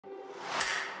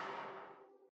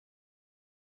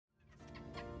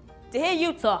To hear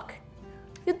you talk,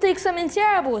 you'd think something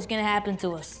terrible was gonna happen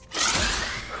to us.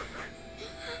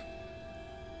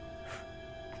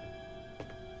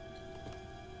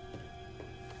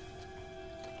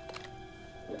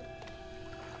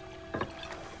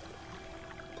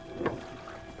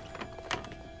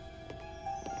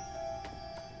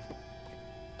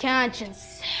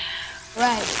 Conscience.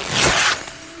 Right.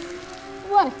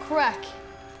 What a crack.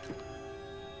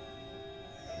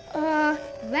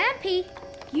 Lampy,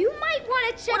 you might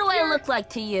want to check. What do I look like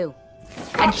to you?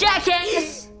 A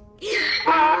jackass? You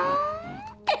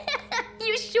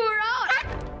sure are.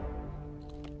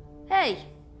 Hey,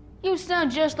 you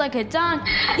sound just like a don.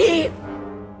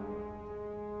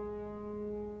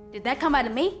 Did that come out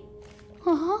of me?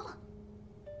 Uh-huh.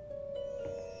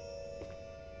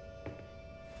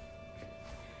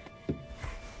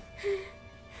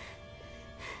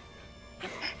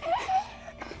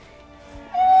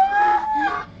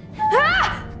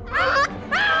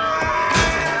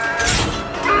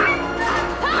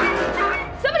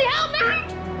 Somebody help me!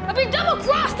 I've been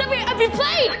double-crossed! I've been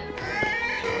played!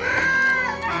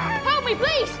 Help me,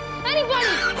 please! Anybody!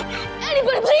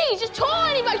 Anybody, please! Just call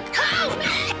anybody! Help me!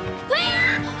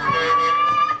 Please!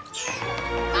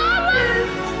 Mama!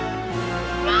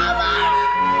 Mama!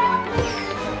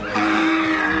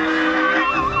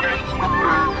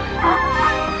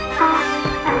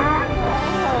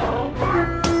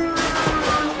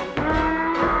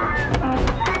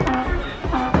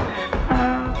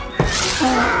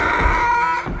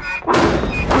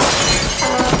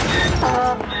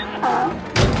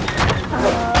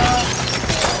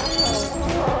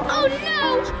 Oh no!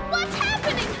 What's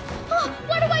happening? Oh,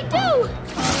 what do I do?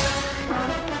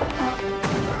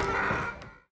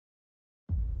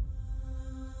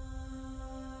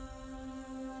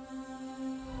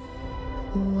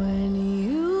 When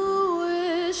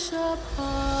you wish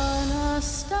upon a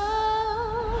star.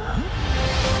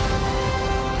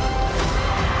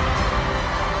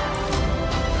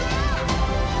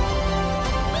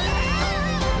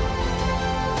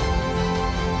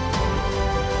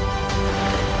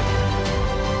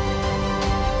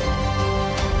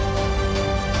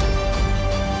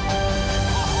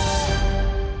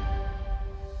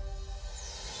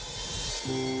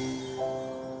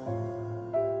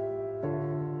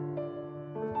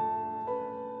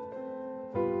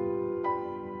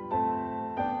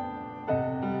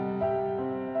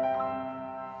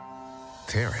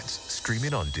 Terrence,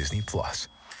 streaming on Disney+.